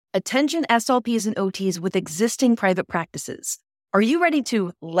Attention SLPs and OTs with existing private practices. Are you ready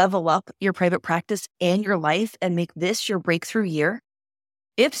to level up your private practice and your life and make this your breakthrough year?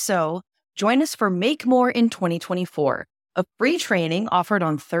 If so, join us for Make More in 2024, a free training offered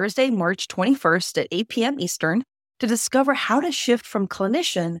on Thursday, March 21st at 8 p.m. Eastern to discover how to shift from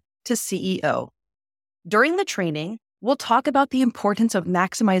clinician to CEO. During the training, we'll talk about the importance of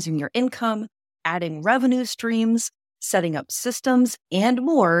maximizing your income, adding revenue streams, setting up systems, and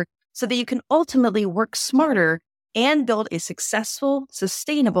more so that you can ultimately work smarter and build a successful,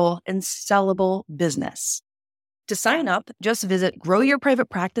 sustainable, and sellable business. To sign up, just visit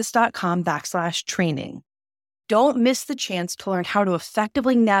growyourprivatepractice.com/training. Don't miss the chance to learn how to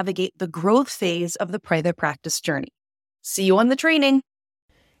effectively navigate the growth phase of the private practice journey. See you on the training.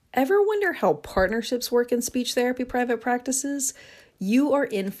 Ever wonder how partnerships work in speech therapy private practices? You are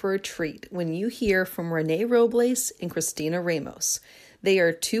in for a treat when you hear from Renee Robles and Christina Ramos. They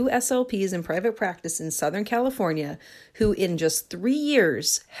are two SLPs in private practice in Southern California who in just 3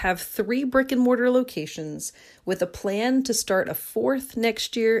 years have 3 brick and mortar locations with a plan to start a 4th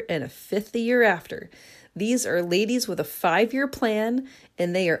next year and a 5th the year after. These are ladies with a 5-year plan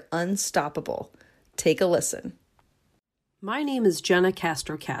and they are unstoppable. Take a listen. My name is Jenna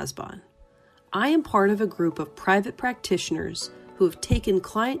Castro-Casbon. I am part of a group of private practitioners who have taken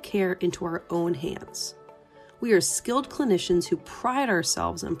client care into our own hands. We are skilled clinicians who pride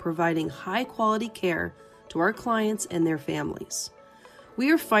ourselves on providing high-quality care to our clients and their families.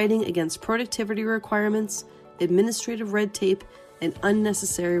 We are fighting against productivity requirements, administrative red tape, and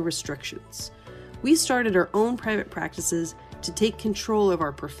unnecessary restrictions. We started our own private practices to take control of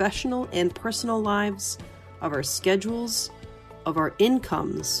our professional and personal lives, of our schedules, of our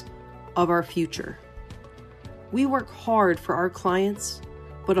incomes, of our future. We work hard for our clients,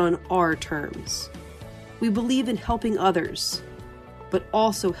 but on our terms. We believe in helping others, but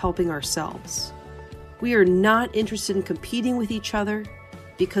also helping ourselves. We are not interested in competing with each other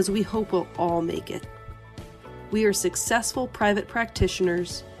because we hope we'll all make it. We are successful private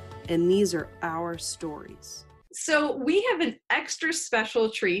practitioners, and these are our stories. So we have an extra special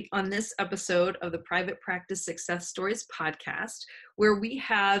treat on this episode of the Private Practice Success Stories podcast, where we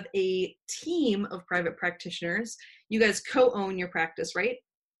have a team of private practitioners. You guys co-own your practice, right?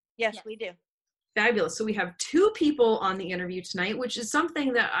 Yes, we do. Fabulous. So we have 2 people on the interview tonight, which is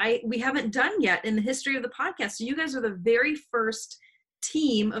something that we haven't done yet in the history of the podcast. So you guys are the very first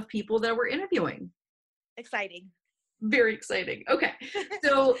team of people that we're interviewing. Exciting. Very exciting. Okay.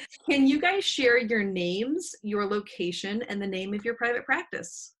 So can you guys share your names, your location, and the name of your private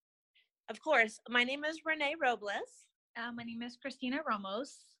practice? Of course. My name is Renee Robles. My name is Christina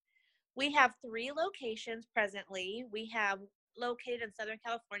Ramos. We have 3 locations presently. We have located in Southern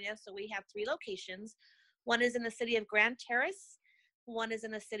California, so we have 3 locations. One is in the city of Grand Terrace, one is in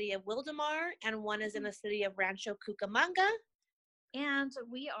the city of Wildomar, and one is in the city of Rancho Cucamonga. And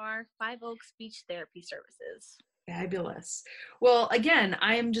we are Five Oaks Speech Therapy Services. Fabulous. Well, again,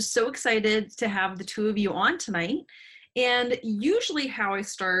 I am just so excited to have the 2 of you on tonight. And usually how I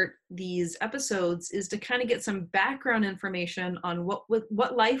start these episodes is to kind of get some background information on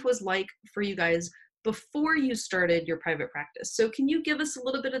what life was like for you guys before you started your private practice. So can you give us a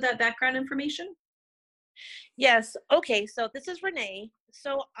little bit of that background information? Yes. Okay. So this is Renee.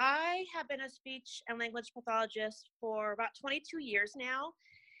 So I have been a speech and language pathologist for about 22 years now.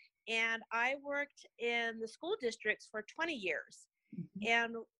 And I worked in the school districts for 20 years. Mm-hmm.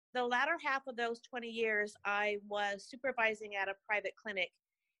 And the latter half of those 20 years, I was supervising at a private clinic.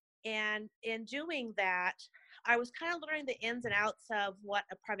 And in doing that, I was kind of learning the ins and outs of what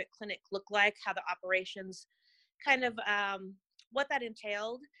a private clinic looked like, how the operations kind of what that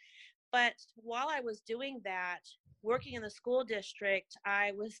entailed. But while I was doing that, working in the school district,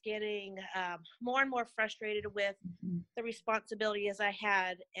 I was getting more and more frustrated with the responsibilities I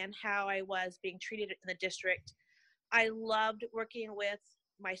had and how I was being treated in the district. I loved working with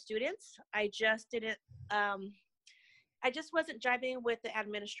my students. I just wasn't jiving with the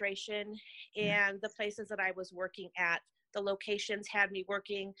administration and the places that I was working at. The locations had me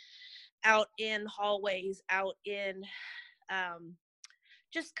working out in hallways, out in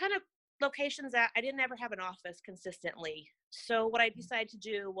just kind of locations that I didn't ever have an office consistently. So what I decided to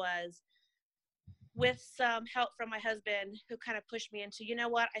do was, with some help from my husband, who kind of pushed me into, you know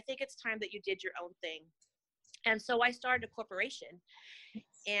what, I think it's time that you did your own thing. And so I started a corporation.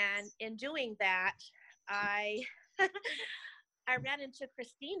 And in doing that, I ran into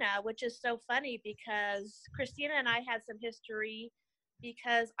Christina, which is so funny because Christina and I had some history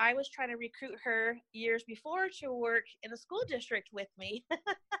because I was trying to recruit her years before to work in a school district with me.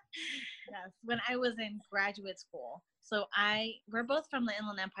 Yes, when I was in graduate school. So we're both from the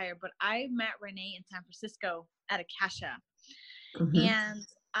Inland Empire, but I met Renee in San Francisco at Acacia. Mhm. And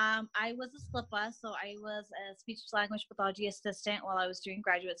I was a SLPA, so I was a speech language pathology assistant while I was doing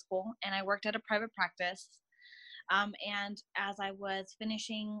graduate school, and I worked at a private practice. And as I was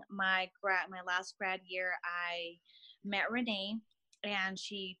finishing my last grad year, I met Renee, and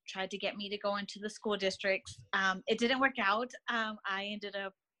she tried to get me to go into the school districts. It didn't work out. I ended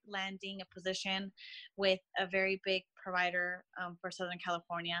up landing a position with a very big provider for Southern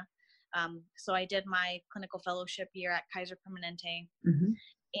California. So I did my clinical fellowship year at Kaiser Permanente, Mhm.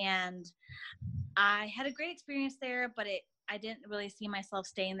 and I had a great experience there, but I didn't really see myself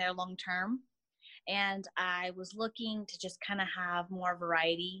staying there long term. And I was looking to just kind of have more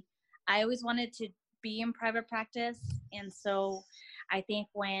variety. I always wanted to be in private practice, and so I think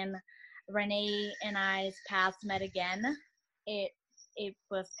when Renee and I's paths met again, it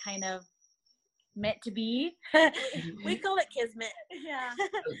was kind of meant to be. We call it kismet. Yeah, I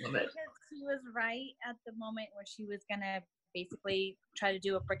love it. because she was right at the moment where she was gonna basically try to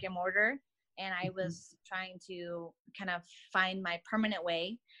do a brick and mortar, and I was trying to kind of find my permanent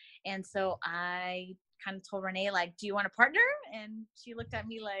way. And so I kind of told Renee, like, do you want a partner? And she looked at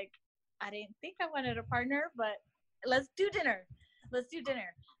me like, I didn't think I wanted a partner, but let's do dinner. Let's do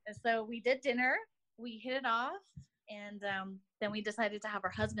dinner. And so we did dinner. We hit it off, and then we decided to have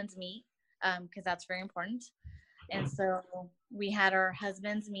our husbands meet, because that's very important. And so we had our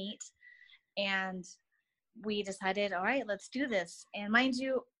husbands meet, and we decided, all right, let's do this. And mind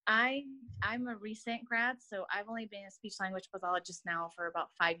you, I'm a recent grad, so I've only been a speech language pathologist now for about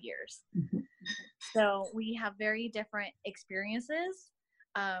 5 years. Mhm. So we have very different experiences,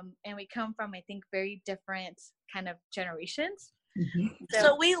 and we come from, I think, very different kind of generations. Mhm.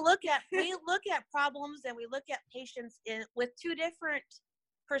 So we look at problems, and we look at patients with two different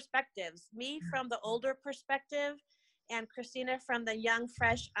perspectives. Me from the older perspective, and Christina from the young,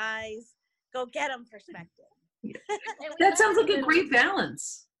 fresh eyes, go get them perspective. That sounds like a great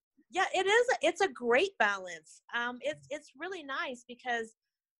balance. Yeah, it is. It's a great balance. It's really nice because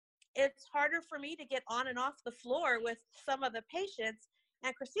it's harder for me to get on and off the floor with some of the patients,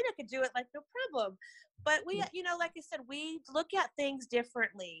 and Christina could do it like no problem. But we, like I said, we look at things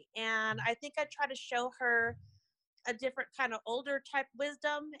differently, and I think I try to show her a different kind of older type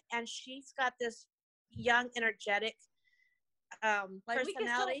wisdom, and she's got this young, energetic Like, we can still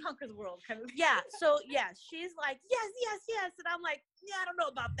personality. conquer the world, kind of. Yeah. So yeah, she's like, yes, and I'm like, yeah, I don't know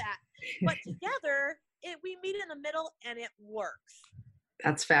about that. But together, we meet in the middle, and it works.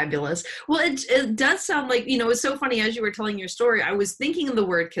 That's fabulous. Well, it does sound like, it's so funny as you were telling your story, I was thinking of the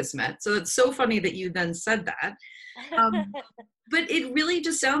word kismet. So it's so funny that you then said that. But it really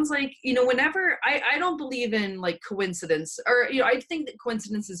just sounds like, whenever I don't believe in like coincidence, or, I think that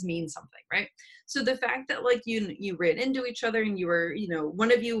coincidences mean something, right? So the fact that like you ran into each other, and you were,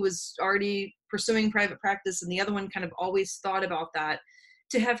 one of you was already pursuing private practice and the other one kind of always thought about that,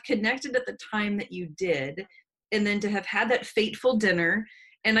 to have connected at the time that you did, and then to have had that fateful dinner.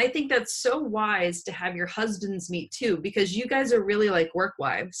 And I think that's so wise to have your husbands meet too, because you guys are really like work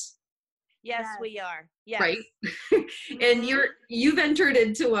wives. Yes, we are. Yes. Right. And you've entered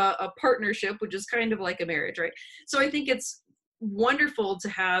into a partnership, which is kind of like a marriage, right? So I think it's wonderful to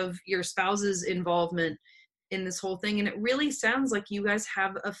have your spouse's involvement in this whole thing. And it really sounds like you guys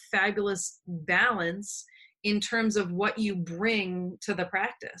have a fabulous balance in terms of what you bring to the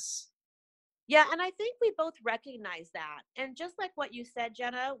practice. Yeah, and I think we both recognize that. And just like what you said,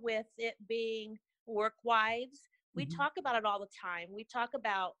 Jenna, with it being work wives, we talk about it all the time. We talk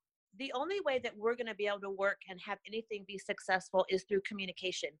about the only way that we're going to be able to work and have anything be successful is through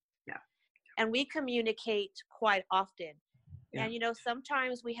communication. Yeah. And we communicate quite often. Yeah. And,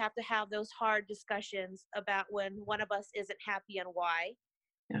 sometimes we have to have those hard discussions about when one of us isn't happy and why.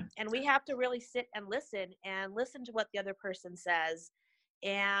 Yeah. And we have to really sit and listen to what the other person says.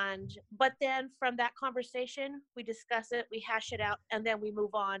 But then from that conversation, we discuss it, we hash it out, and then we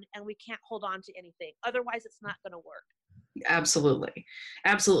move on, and we can't hold on to anything. Otherwise, it's not going to work. Absolutely.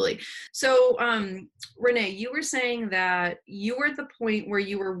 So, Renee, you were saying that you were at the point where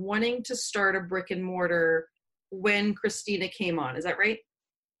you were wanting to start a brick and mortar when Christina came on. Is that right?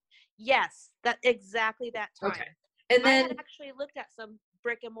 Yes, exactly that time. Okay. And then I had actually looked at some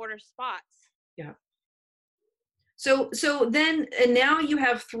brick and mortar spots. Yeah. So then, and now you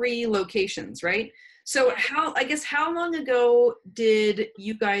have 3 locations, right? So how long ago did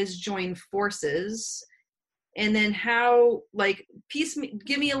you guys join forces? And then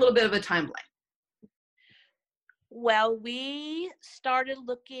give me a little bit of a timeline. Well, we started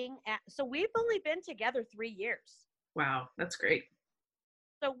looking so we've only been together 3 years. Wow, that's great.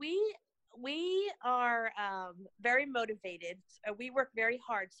 So we are very motivated. We work very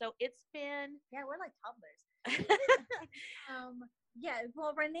hard. So it's been Yeah, we're like toddlers. Yeah,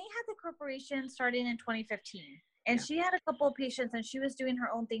 well, Renee had the corporation starting in 2015. And she had a couple of patients, and she was doing her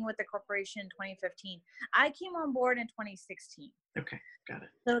own thing with the corporation in 2015. I came on board in 2016. Okay, got it.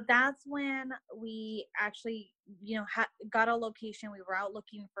 So that's when we actually, got a location. We were out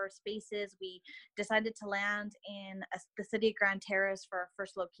looking for spaces. We decided to land in the city of Grand Terrace for our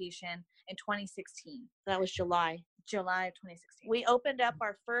first location in 2016. That was July of 2016. We opened up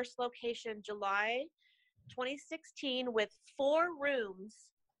our first location July 2016 with 4 rooms.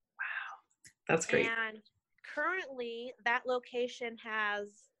 Wow, that's great. And currently that location has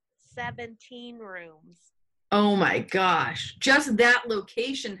 17 rooms. Oh my gosh. Just that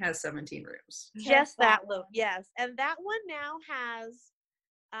location has 17 rooms. Just that yes. And that one now has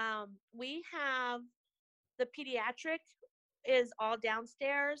we have the pediatric is all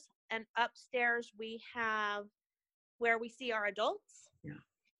downstairs, and upstairs we have where we see our adults. Yeah.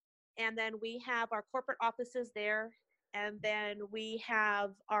 And then we have our corporate offices there, and then we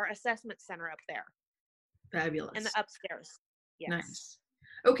have our assessment center up there. Fabulous. And the upstairs. Yes. Nice.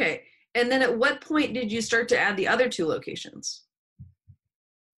 Okay. And then at what point did you start to add the other 2 locations?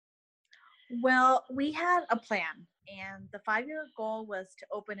 Well, we had a plan, and the 5-year goal was to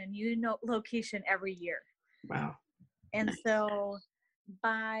open a new location every year. Wow. And so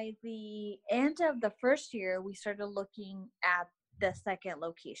by the end of the first year, we started looking at the second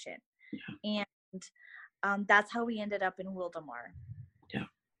location. Yeah. And that's how we ended up in Wildomar. Yeah.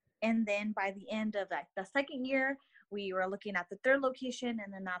 And then by the end of the second year, we were looking at the third location,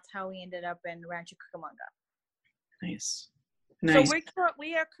 and then that's how we ended up in Rancho Cucamonga. Nice. So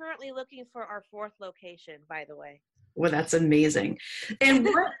we are currently looking for our 4th location, by the way. Well, that's amazing. And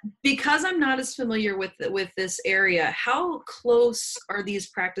because I'm not as familiar with this area, how close are these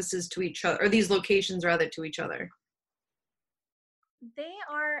practices to each other, or these locations rather, to each other?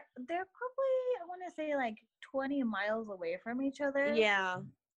 They're probably, I want to say, like 20 miles away from each other. Yeah.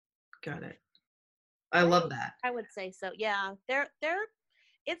 Got it. I love that. I would say so. Yeah.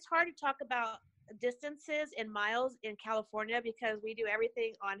 It's hard to talk about distances in miles in California because we do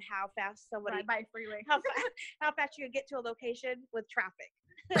everything on how fast somebody by freeway. how fast you can get to a location with traffic.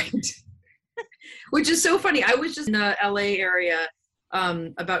 Right. Which is so funny. I was just in the LA area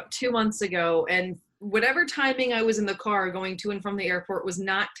about 2 months ago, and whatever timing I was in the car going to and from the airport was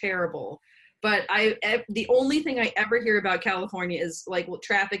not terrible. But the only thing I ever hear about California is like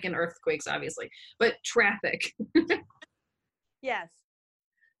traffic and earthquakes, obviously, but traffic. Yes.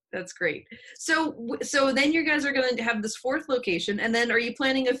 That's great. So then you guys are going to have this 4th location, and then are you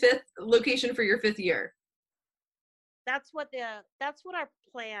planning a 5th location for your 5th year? That's what our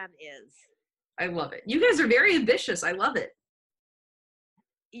plan is. I love it. You guys are very ambitious. I love it.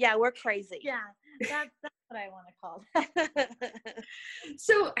 Yeah, we're crazy. Yeah, that's what I want to call it.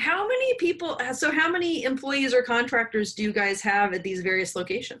 So how many employees or contractors do you guys have at these various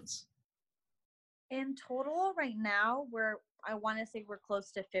locations? In total, right now, I want to say we're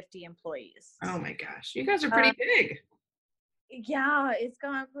close to 50 employees. Oh my gosh, you guys are pretty big. Yeah, it's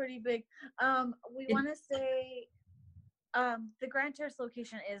gone pretty big. We want to say the Grand Terrace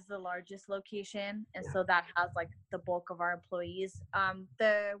location is the largest location, and so that has like the bulk of our employees.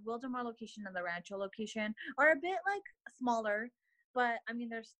 The Wildomar location and the Rancho location are a bit like smaller, but I mean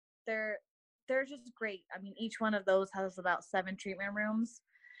they're just great. I mean, each one of those has about 7 treatment rooms.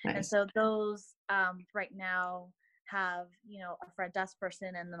 Nice. And so those right now have, a front desk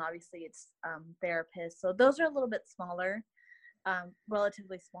person, and then obviously it's therapists. So those are a little bit smaller,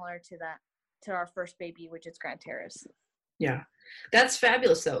 relatively smaller to our first baby, which is Grand Terrace. Yeah, that's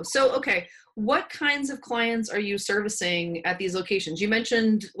fabulous though. So, okay, what kinds of clients are you servicing at these locations? You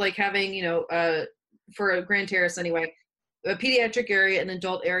mentioned like having, for a Grand Terrace anyway, a pediatric area, an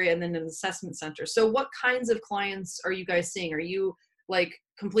adult area, and then an assessment center. So what kinds of clients are you guys seeing? Are you like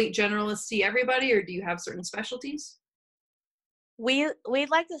complete generalists, see everybody, or do you have certain specialties? We'd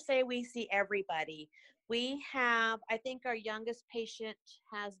like to say we see everybody. We have, I think our youngest patient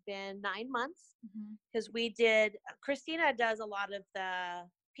has been 9 months because Christina does a lot of the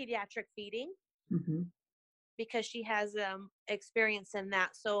pediatric feeding because she has experience in that.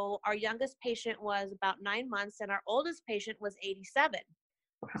 So our youngest patient was about 9 months and our oldest patient was 87.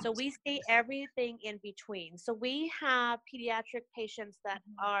 Wow. So we see everything in between. So we have pediatric patients that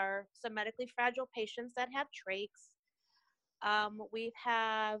are some medically fragile patients that have trachs. We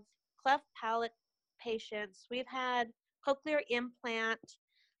have cleft palate patients. We've had cochlear implant.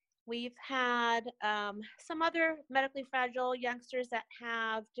 We've had some other medically fragile youngsters that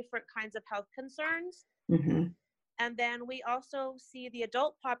have different kinds of health concerns. And then we also see the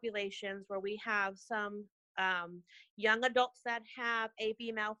adult populations where we have some young adults that have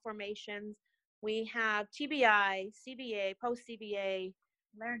AB malformations. We have TBI, CBA, post-CBA,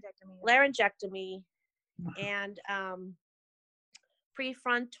 laryngectomy, and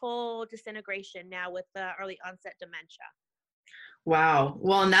prefrontal disintegration now with the early onset dementia. Wow.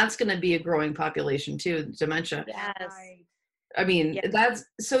 Well, and that's going to be a growing population too, dementia. Yes. I mean, that's,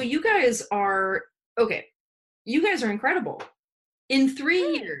 so you guys are, okay, you guys are incredible. In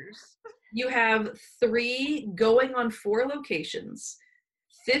 3 years, you have 3 going on 4 locations,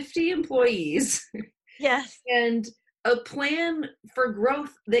 50 employees. Yes. And a plan for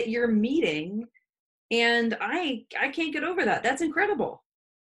growth that you're meeting. And I can't get over that. That's incredible.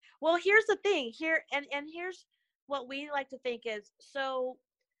 Well, here's the thing here. And here's what we like to think is, so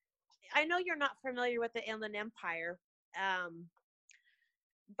I know you're not familiar with the Inland Empire,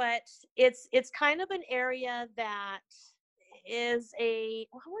 but it's kind of an area that is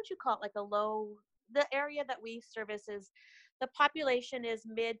what would you call it, like the area that we service is, the population is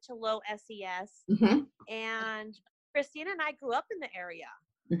mid to low SES. Mm-hmm. And Christina and I grew up in the area.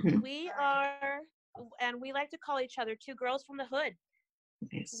 Mm-hmm. We are, and we like to call each other 2 girls from the hood.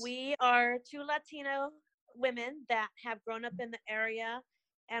 Nice. We are 2 Latino women that have grown up in the area,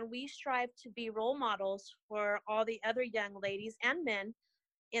 and we strive to be role models for all the other young ladies and men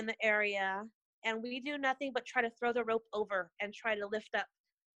in the area. And we do nothing but try to throw the rope over and try to lift up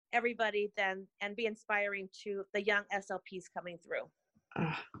everybody then and be inspiring to the young SLPs coming through.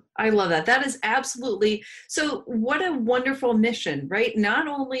 I love that. That is absolutely, so what a wonderful mission, right? Not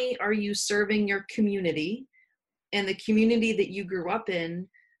only are you serving your community and the community that you grew up in,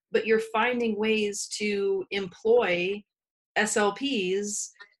 but you're finding ways to employ SLPs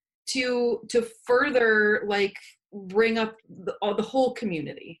to further like bring up the whole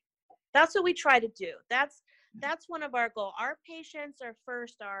community. That's what we try to do. That's one of our goals. Our patients are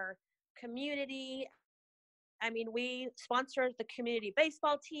first our community. I mean, we sponsor the community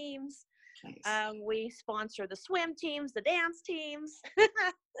baseball teams. Nice. We sponsor the swim teams, the dance teams.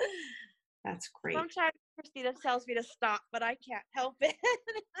 That's great. Sometimes Christina tells me to stop, but I can't help it.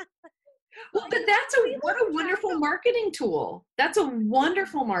 Well, but what a wonderful marketing tool. That's a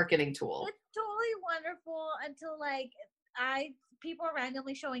wonderful marketing tool. It's totally wonderful until like people are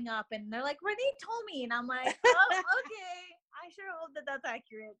randomly showing up and they're like, Renee told me, and I'm like, oh, okay. I sure hope that that's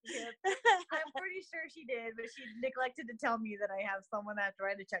accurate, because I'm pretty sure she did, but she neglected to tell me that I have someone I have to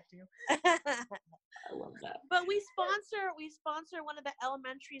write a check to. I love that. But we sponsor one of the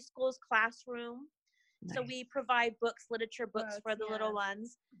elementary schools' classroom. Nice. So we provide literature books for the little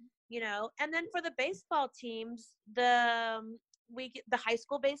ones, and then for the baseball teams, the high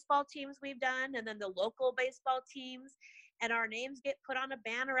school baseball teams we've done, and then the local baseball teams, and our names get put on a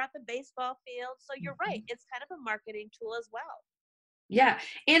banner at the baseball field. So you're right. It's kind of a marketing tool as well. Yeah.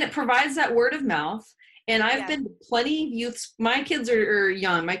 And it provides that word of mouth. And I've been to plenty of youths. My kids are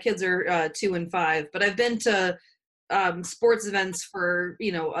young. My kids are 2 and 5, but I've been to sports events for,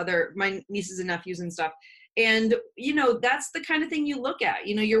 my nieces and nephews and stuff. And, that's the kind of thing you look at.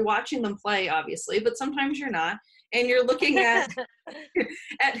 You're watching them play, obviously, but sometimes you're not. And you're looking at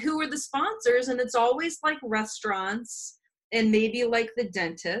who are the sponsors, and it's always like restaurants and maybe like the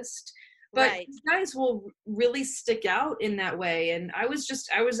dentist, but you guys will really stick out in that way. And I was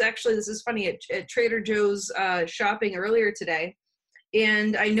actually, this is funny, at Trader Joe's shopping earlier today,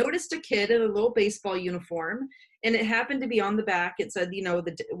 and I noticed a kid in a little baseball uniform, and it happened to be on the back. It said,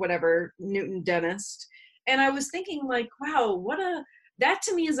 Newton Dentist. And I was thinking like, wow, that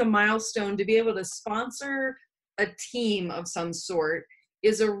to me is a milestone to be able to sponsor a team of some sort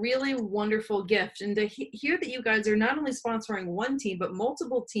is a really wonderful gift. And to hear that you guys are not only sponsoring one team, but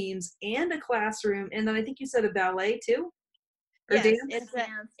multiple teams and a classroom. And then I think you said a ballet too? Or yes,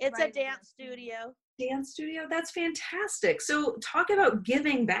 dance? It's a dance studio. Dance studio? That's fantastic. So talk about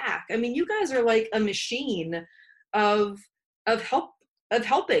giving back. I mean, you guys are like a machine of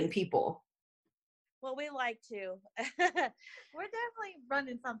helping people. Well, we like to. We're definitely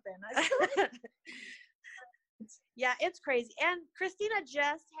running something. Yeah, it's crazy. And Christina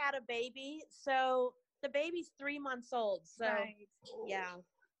just had a baby, so the baby's 3 months old. So yeah.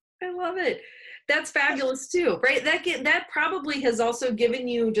 I love it. That's fabulous too, right? That probably has also given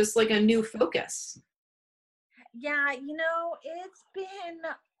you just like a new focus. Yeah, it's been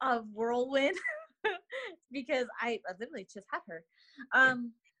a whirlwind because I literally just had her.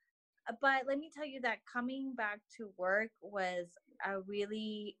 But let me tell you that coming back to work was a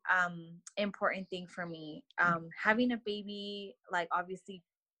really important thing for me. Having a baby, like, obviously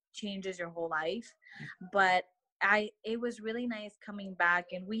changes your whole life, but it was really nice coming back,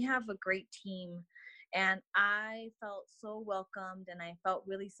 and we have a great team, And I felt so welcomed and I felt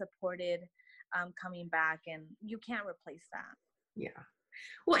really supported coming back, and you can't replace that. Yeah.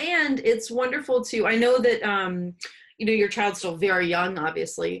 Well, and it's wonderful too. I know that, your child's still very young,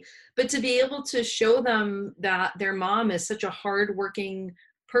 obviously, but to be able to show them that their mom is such a hardworking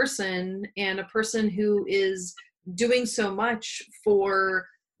person and a person who is doing so much for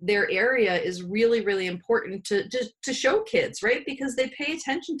their area is really, really important to show kids, right? Because they pay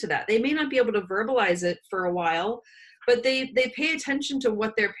attention to that. They may not be able to verbalize it for a while, but they pay attention to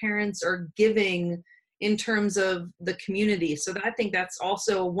what their parents are giving in terms of the community. So I think that's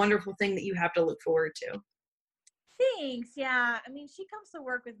also a wonderful thing that you have to look forward to. Thanks. Yeah. I mean, she comes to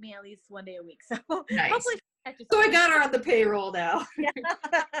work with me at least one day a week. So nice. Hopefully so I got her on the payroll now. Yeah.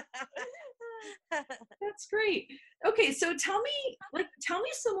 That's great. Okay. So tell me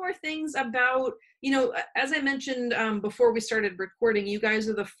some more things about, as I mentioned before we started recording, you guys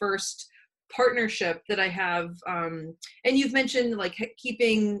are the first partnership that I have, and you've mentioned like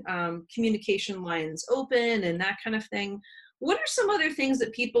keeping communication lines open and that kind of thing. What are some other things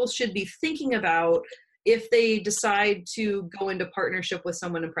that people should be thinking about if they decide to go into partnership with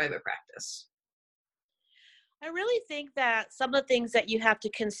someone in private practice? I really think that some of the things that you have to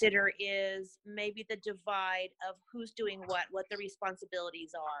consider is maybe the divide of who's doing what the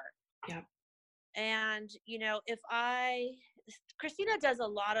responsibilities are. Yeah. And, Christina does a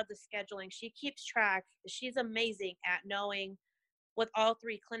lot of the scheduling. She keeps track. She's amazing at knowing with all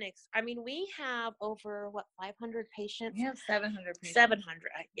three clinics. I mean, we have over 500 patients? We have 700 patients. 700,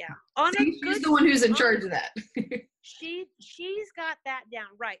 yeah. She's the one who's in charge of that. She's got that down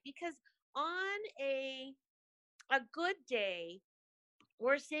right, because on a good day,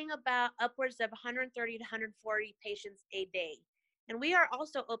 we're seeing about upwards of 130 to 140 patients a day. And we are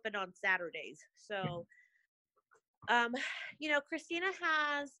also open on Saturdays. So, Christina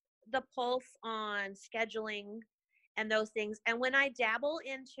has the pulse on scheduling and those things. And when I dabble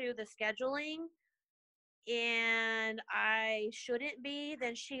into the scheduling and I shouldn't be,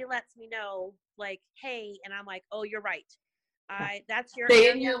 then she lets me know, like, hey, and I'm like, oh, you're right. That's your Stay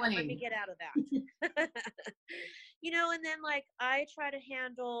area. in your lane. Let me get out of that. And then like I try to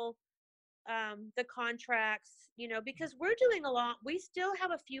handle the contracts, because we're doing a lot. We still have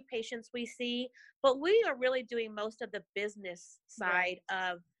a few patients we see, but we are really doing most of the business side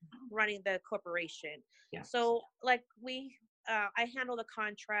of running the corporation. Yeah. So like I handle the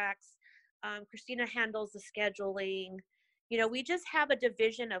contracts. Christina handles the scheduling. We just have a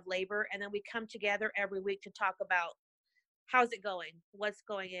division of labor, and then we come together every week to talk about how's it going, what's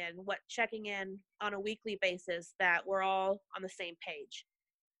going in, checking in on a weekly basis, that we're all on the same page.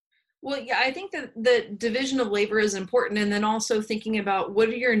 Well, yeah, I think that the division of labor is important. And then also thinking about what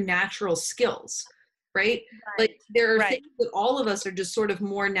are your natural skills, right? Like there are things that all of us are just sort of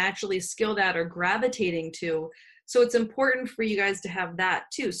more naturally skilled at or gravitating to. So it's important for you guys to have that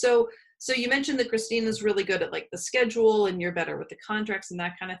too. So you mentioned that Christina's really good at like the schedule and you're better with the contracts and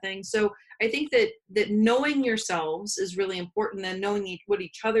that kind of thing. So I think that knowing yourselves is really important, and knowing what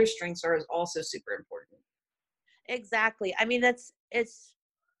each other's strengths are is also super important. Exactly. I mean,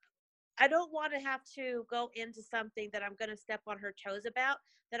 I don't want to have to go into something that I'm going to step on her toes about,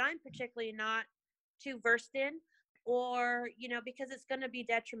 that I'm particularly not too versed in, or, because it's going to be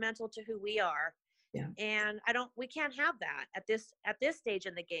detrimental to who we are. Yeah. And we can't have that at this stage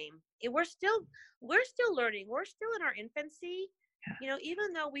in the game. We're still learning. We're still in our infancy. Yeah.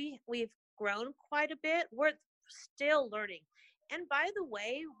 Even though we've grown quite a bit, we're still learning. And by the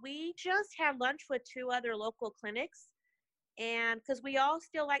way, we just had lunch with 2 other local clinics. And because we all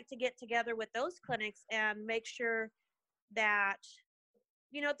still like to get together with those clinics and make sure that,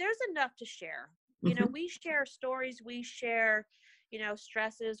 there's enough to share. Mm-hmm. We share stories, we share,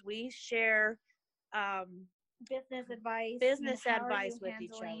 stresses, we share business advice with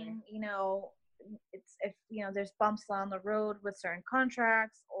each other. It's if there's bumps on the road with certain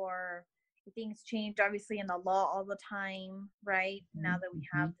contracts, or things change obviously in the law all the time, right? Mm-hmm. Now that we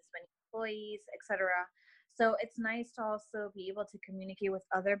have this many employees, etc. So it's nice to also be able to communicate with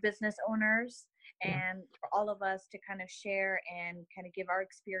other business owners and for all of us to kind of share and kind of give our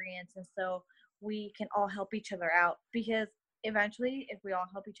experience. And so we can all help each other out, because eventually if we all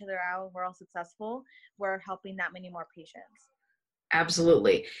help each other out, we're all successful, we're helping that many more patients.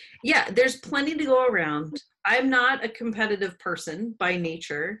 Absolutely. Yeah, there's plenty to go around. I'm not a competitive person by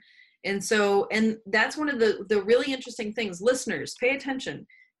nature. And that's one of the really interesting things. Listeners, pay attention.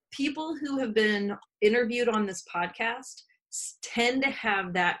 People who have been interviewed on this podcast tend to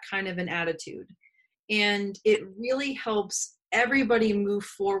have that kind of an attitude. And it really helps everybody move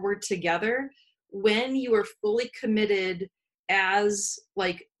forward together when you are fully committed as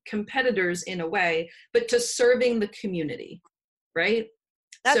like competitors in a way, but to serving the community, right?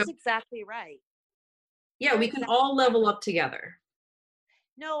 That's So exactly right. yeah, we can all level up together.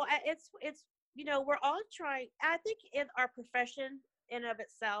 No, it's we're all trying. I think in our profession in of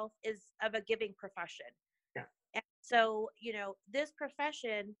itself is of a giving profession. Yeah. And so, this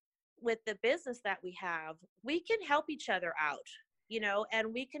profession with the business that we have, we can help each other out,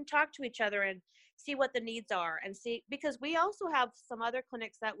 and we can talk to each other and see what the needs are and see, because we also have some other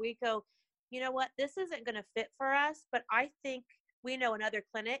clinics that we go, you know what, this isn't going to fit for us, but I think we know another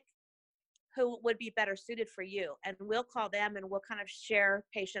clinic who would be better suited for you. And we'll call them and we'll kind of share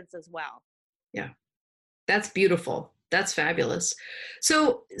patients as well. Yeah. That's beautiful. That's fabulous.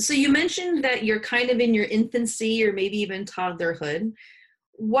 So you mentioned that you're kind of in your infancy or maybe even toddlerhood.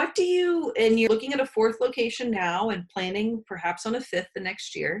 What do you, and you're looking at a 4th location now and planning perhaps on a 5th the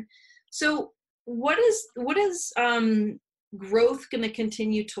next year. So what is growth going to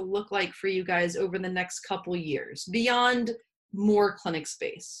continue to look like for you guys over the next couple years beyond more clinic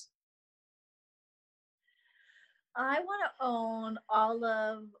space? I want to own all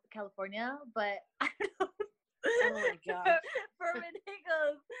of California, but I don't know. Oh my God. For Renee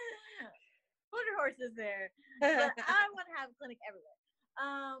goes, 100 horses there. But I want to have a clinic everywhere.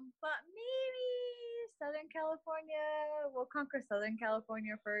 But maybe Southern California. We'll conquer Southern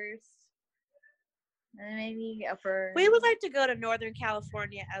California first. And maybe upper. We would like to go to Northern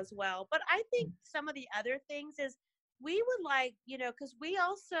California as well. But I think some of the other things is we would like, because we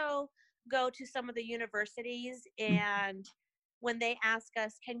also go to some of the universities, and when they ask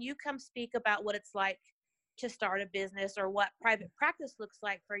us, can you come speak about what it's like to start a business or what private practice looks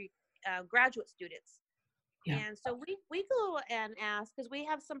like for graduate students? Yeah. And so we go and ask, because we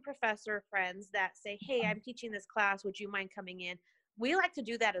have some professor friends that say, hey, I'm teaching this class, would you mind coming in? We like to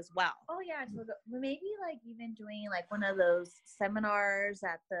do that as well. Oh yeah, so maybe like even doing like one of those seminars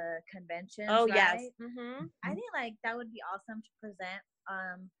at the convention. Oh right? Yes. Mm-hmm. I think like that would be awesome to present.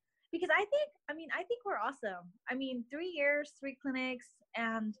 Because I think we're awesome. 3 years, 3 clinics,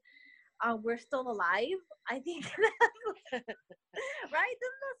 and we're still alive. I think, right?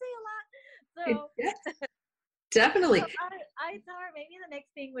 Doesn't that say a lot? So definitely. So I thought maybe the next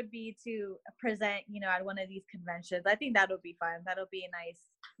thing would be to present, at one of these conventions. I think that'll be fun. That'll be a nice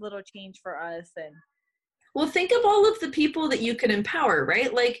little change for us. And well, think of all of the people that you can empower,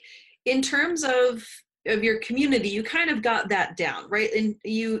 right? Like in terms of your community, you kind of got that down, right? And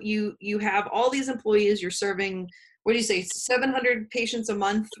you have all these employees, you're serving, what do you say, 700 patients a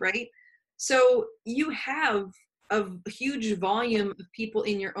month, right? So you have a huge volume of people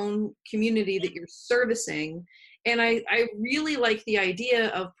in your own community that you're servicing. And I really like the idea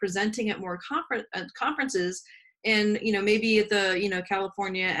of presenting at more conferences, and maybe at the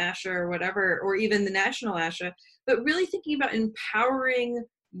California ASHA or whatever, or even the national ASHA, but really thinking about empowering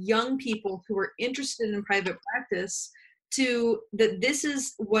young people who are interested in private practice that this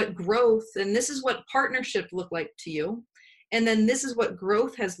is what growth and this is what partnership look like to you. And then this is what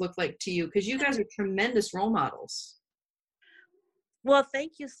growth has looked like to you, because you guys are tremendous role models. Well,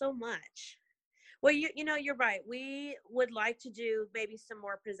 thank you so much. Well, you're right. We would like to do maybe some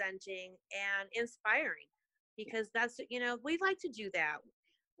more presenting and inspiring, because that's, we'd like to do that.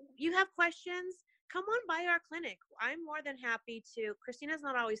 You have questions? Come on by our clinic. I'm more than happy to. Christina's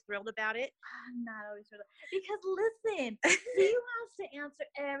not always thrilled about it. I'm not always thrilled. Because listen, he wants to answer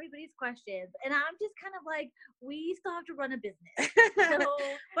everybody's questions. And I'm just kind of like, we still have to run a business. So,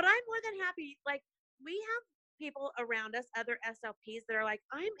 but I'm more than happy. Like, we have people around us, other SLPs that are like,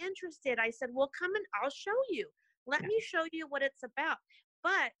 I'm interested. I said, well, come and I'll show you. Let me show you what it's about.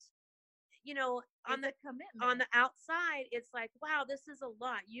 But on the outside, it's like, wow, this is a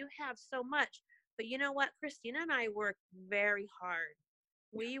lot. You have so much. But you know what? Christina and I work very hard.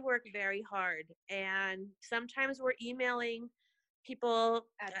 We work very hard. And sometimes we're emailing people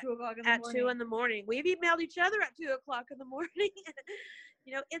at 2 o'clock in the morning. 2 in the morning. We've emailed each other at 2 o'clock in the morning.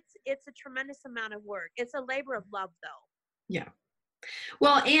 It's a tremendous amount of work. It's a labor of love, though. Yeah.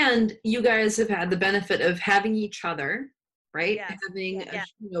 Well, and you guys have had the benefit of having each other, right? Yes. Having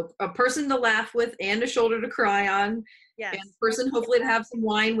a person to laugh with and a shoulder to cry on. Yes. And a person hopefully to have some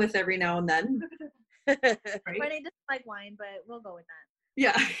wine with every now and then. Right? Renee doesn't like wine, but we'll go with that.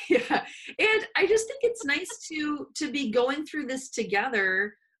 Yeah. And I just think it's nice to be going through this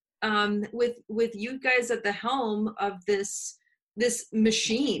together with you guys at the helm of this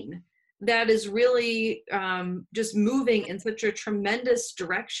machine that is really just moving in such a tremendous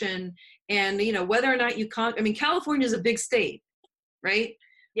direction. And, whether or not California is a big state, right?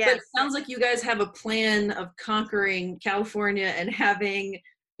 Yes. But it sounds like you guys have a plan of conquering California and having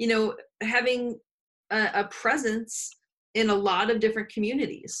a presence in a lot of different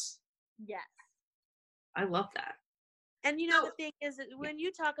communities. Yes. I love that. And the thing is that when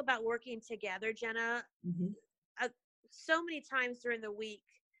you talk about working together, Jenna, so many times during the week,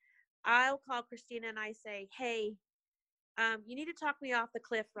 I'll call Christina and I say, hey, you need to talk me off the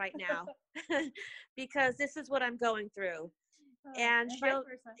cliff right now because this is what I'm going through. And she'll,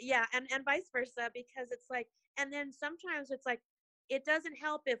 and vice versa, because it's like, and then sometimes it's like, it doesn't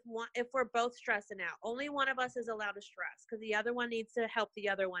help if we're both stressing out. Only one of us is allowed to stress because the other one needs to help the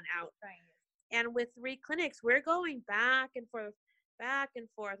other one out. Right. And with 3 clinics, we're going back and forth, back and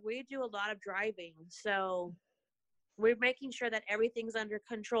forth. We do a lot of driving. So we're making sure that everything's under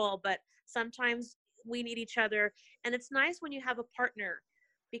control, but sometimes we need each other. And it's nice when you have a partner,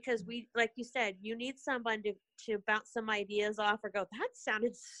 because we, like you said, you need someone to bounce some ideas off or go, that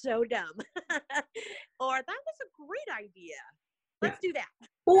sounded so dumb. Or that was a great idea. Let's do that.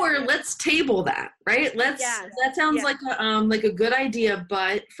 Or let's table that, right? That sounds like a good idea,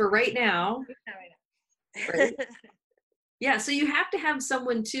 but for right now. Right? Yeah, so you have to have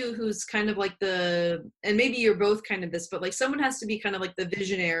someone too who's kind of like and maybe you're both kind of this, but like someone has to be kind of like the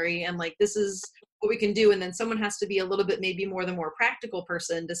visionary and like, this is what we can do. And then someone has to be a little bit, maybe more the more practical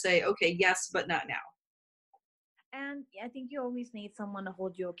person to say, okay, yes, but not now. And I think you always need someone to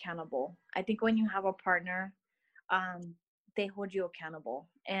hold you accountable. I think when you have a partner, they hold you accountable.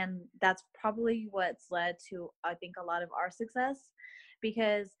 And that's probably what's led to, I think, a lot of our success,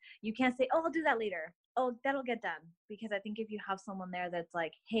 because you can't say, oh, I'll do that later. Oh, that'll get done. Because I think if you have someone there that's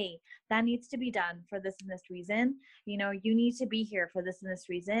like, hey, that needs to be done for this and this reason, you need to be here for this and this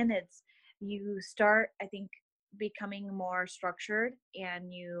reason. You start, I think, becoming more structured,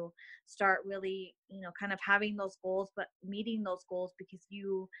 and you start really, kind of having those goals, but meeting those goals because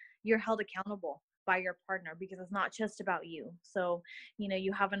you're held accountable by your partner, because it's not just about you. So,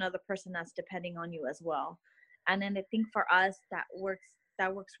 you have another person that's depending on you as well. And then I think for us, that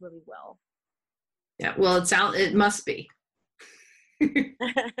works really well. Yeah, well, it must be.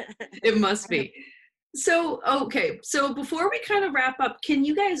 It must be. So, okay. So before we kind of wrap up,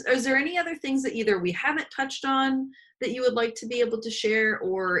 is there any other things that either we haven't touched on that you would like to be able to share,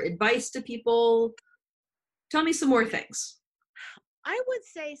 or advice to people? Tell me some more things. I would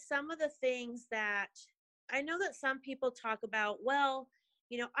say some of the things that I know that some people talk about, well,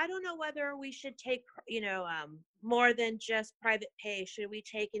 I don't know whether we should take, more than just private pay. Should we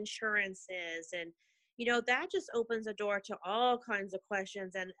take insurances? And, that just opens a door to all kinds of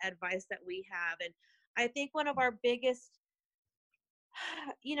questions and advice that we have. And I think one of our biggest,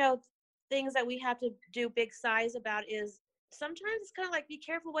 things that we have to do big size about is sometimes it's kind of like, be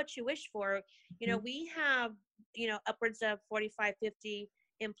careful what you wish for. We have, upwards of 45, 50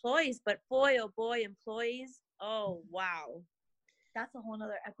 employees, but boy, oh boy, employees. Oh, wow. That's a whole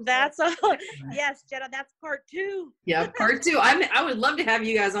nother episode. Yes, Jenna, that's part 2. Yeah, part 2. I would love to have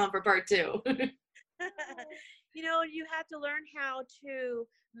you guys on for part 2. You have to learn how to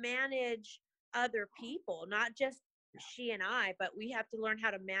manage other people, not just she and I, but we have to learn how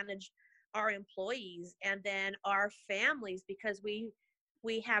to manage our employees and then our families, because we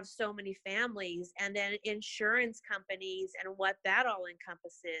have so many families, and then insurance companies and what that all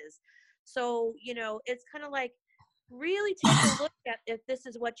encompasses. So, it's kind of like, really take a look at if this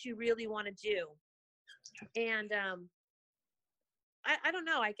is what you really want to do. And I don't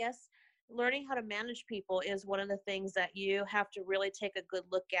know, I guess learning how to manage people is one of the things that you have to really take a good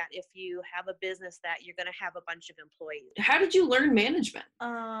look at if you have a business that you're going to have a bunch of employees. How did you learn management?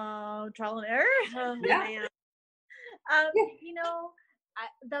 Trial and error. Yeah.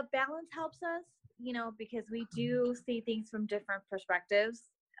 The balance helps us, because we do see things from different perspectives.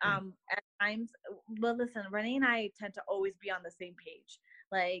 At times, well, listen, Renee and I tend to always be on the same page.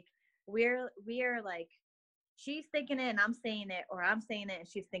 Like we are like, she's thinking it and I'm saying it, or I'm saying it and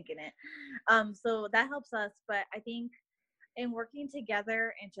she's thinking it. So that helps us. But I think in working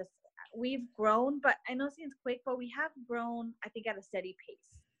together and just, we've grown, but I know it seems quick, but we have grown, I think, at a steady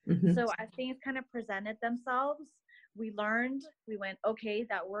pace. Mm-hmm. So as things kind of presented themselves, we learned, we went, okay,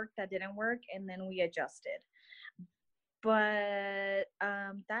 that worked, that didn't work, and then we adjusted. But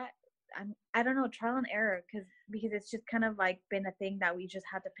I don't know, trial and error, because it's just kind of like been a thing that we just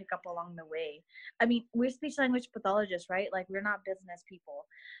had to pick up along the way. I mean, we're speech language pathologists, right? Like, we're not business people,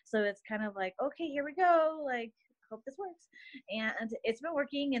 so it's kind of like, okay, here we go, like, hope this works. And it's been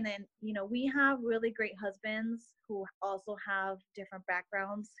working. And then, we have really great husbands who also have different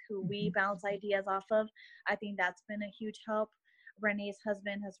backgrounds, who we bounce ideas off of. I think that's been a huge help. Renee's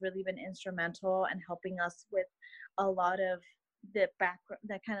husband has really been instrumental in helping us with a lot of the back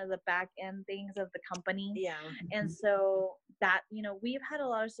end things of the company. Yeah. And so that, we've had a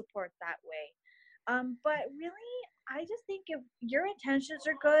lot of support that way. But really, I just think if your intentions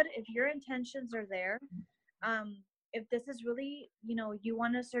are good, if your intentions are there, if this is really, you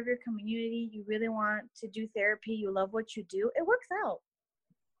want to serve your community, you really want to do therapy, you love what you do, it works out.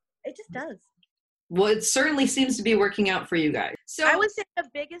 It just does. Well, it certainly seems to be working out for you guys. So I would say the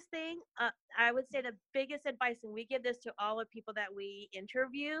biggest thing, the biggest advice, and we give this to all the people that we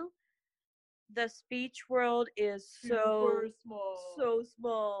interview, the speech world is so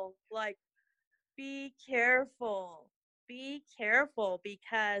small. Like, be careful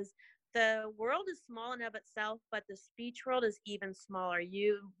because the world is small in of itself, but the speech world is even smaller.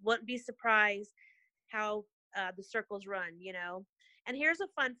 You wouldn't be surprised how the circles run, And here's a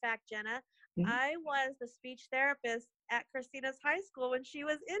fun fact, Jenna. Mm-hmm. I was the speech therapist at Christina's high school when she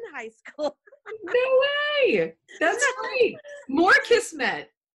was in high school. No way! That's great. More Kismet.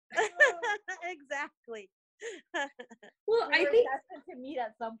 Exactly. Well, I think that's to meet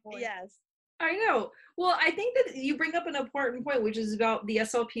at some point. Yes. I know. Well, I think that you bring up an important point, which is about the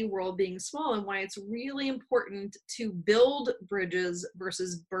SLP world being small and why it's really important to build bridges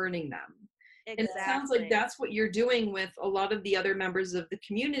versus burning them. Exactly. And it sounds like that's what you're doing with a lot of the other members of the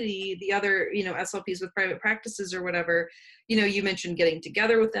community, the other, SLPs with private practices or whatever. You mentioned getting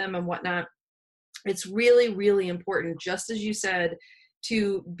together with them and whatnot. It's really, really important, just as you said,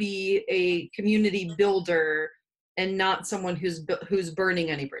 to be a community builder and not someone who's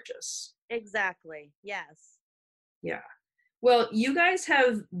burning any bridges. Exactly. Yes. Yeah. Well, you guys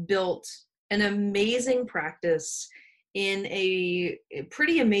have built an amazing practice in a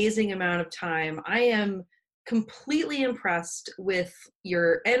pretty amazing amount of time. I am completely impressed with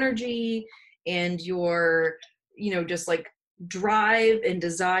your energy and your, just like drive and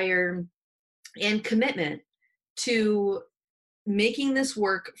desire and commitment to making this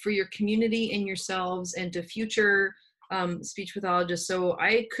work for your community and yourselves and to future speech pathologists. So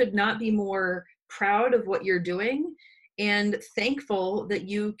I could not be more proud of what you're doing and thankful that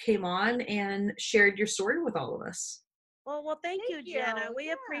you came on and shared your story with all of us. Well, thank you, Jenna.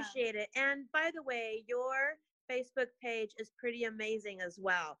 We appreciate it. And by the way, your Facebook page is pretty amazing as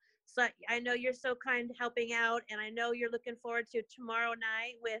well. So I know you're so kind to helping out, and I know you're looking forward to tomorrow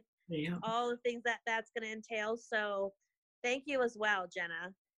night with all the things that's going to entail. So thank you as well,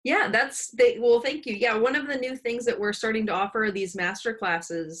 Jenna. Yeah, thank you. Yeah, one of the new things that we're starting to offer are these master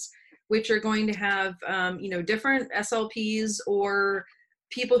classes, which are going to have, different SLPs or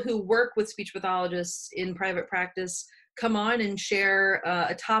people who work with speech pathologists in private practice come on and share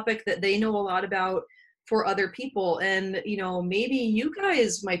a topic that they know a lot about for other people. And, maybe you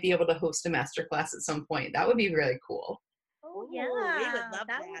guys might be able to host a master class at some point. That would be really cool. Oh, yeah. We would love that.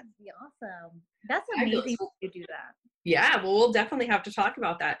 That would be awesome. That's amazing to do that. Yeah, well, we'll definitely have to talk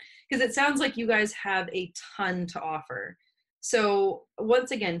about that because it sounds like you guys have a ton to offer. So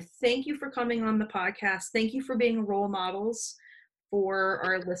once again, thank you for coming on the podcast. Thank you for being role models for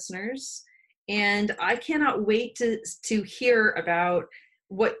our listeners. And I cannot wait to hear about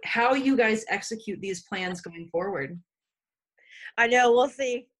how you guys execute these plans going forward. I know, we'll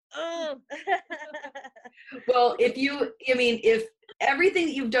see. Well, if everything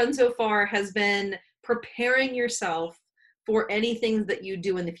that you've done so far has been preparing yourself for anything that you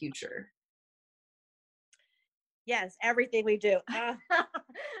do in the future. Yes, everything we do. Yeah,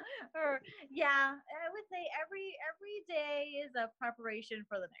 I would say every day is a preparation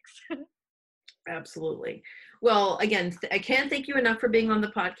for the next. Absolutely. Well, again, I can't thank you enough for being on the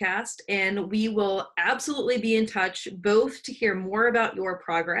podcast, and we will absolutely be in touch both to hear more about your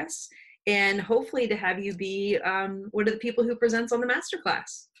progress and hopefully to have you be one of the people who presents on the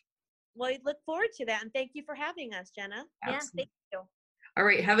masterclass. Well, I look forward to that, and thank you for having us, Jenna. Absolutely. Yeah, thank you. All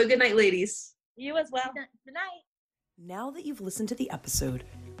right, have a good night, ladies. You as well. Good night. Now that you've listened to the episode,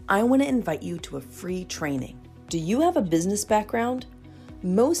 I want to invite you to a free training. Do you have a business background?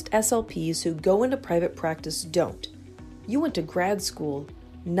 Most SLPs who go into private practice don't. You went to grad school,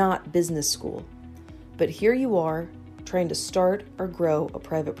 not business school. But here you are, trying to start or grow a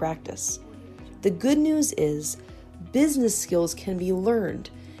private practice. The good news is, business skills can be learned,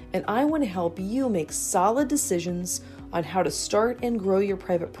 and I want to help you make solid decisions on how to start and grow your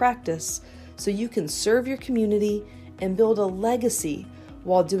private practice so you can serve your community and build a legacy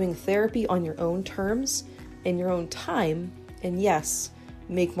while doing therapy on your own terms, in your own time, and yes,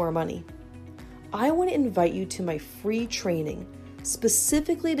 make more money. I want to invite you to my free training,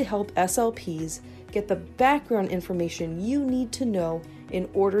 specifically to help SLPs get the background information you need to know in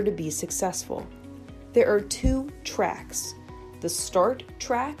order to be successful. There are 2 tracks, the Start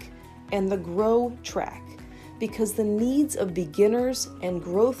track and the Grow track, because the needs of beginners and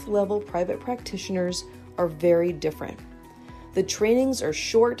growth level private practitioners are very different. The trainings are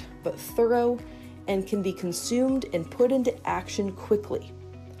short but thorough, and can be consumed and put into action quickly.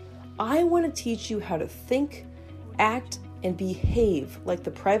 I want to teach you how to think, act, and behave like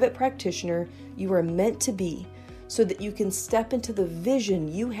the private practitioner you are meant to be so that you can step into the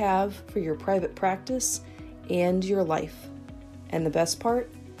vision you have for your private practice and your life. And the best part,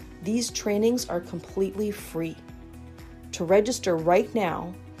 these trainings are completely free. To register right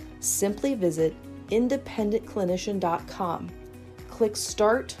now, simply visit independentclinician.com, click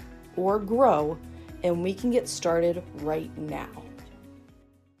Start or Grow, and we can get started right now.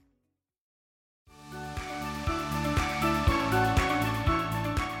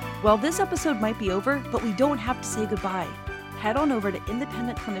 Well, this episode might be over, but we don't have to say goodbye. Head on over to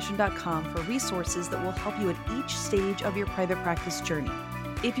independentclinician.com for resources that will help you at each stage of your private practice journey.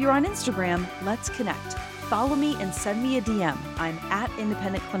 If you're on Instagram, let's connect. Follow me and send me a DM. I'm at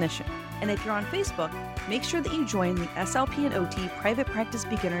Independent Clinician. And if you're on Facebook, make sure that you join the SLP and OT Private Practice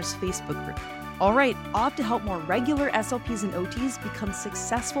Beginners Facebook group. All right, off to help more regular SLPs and OTs become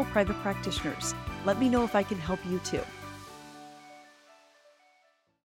successful private practitioners. Let me know if I can help you too.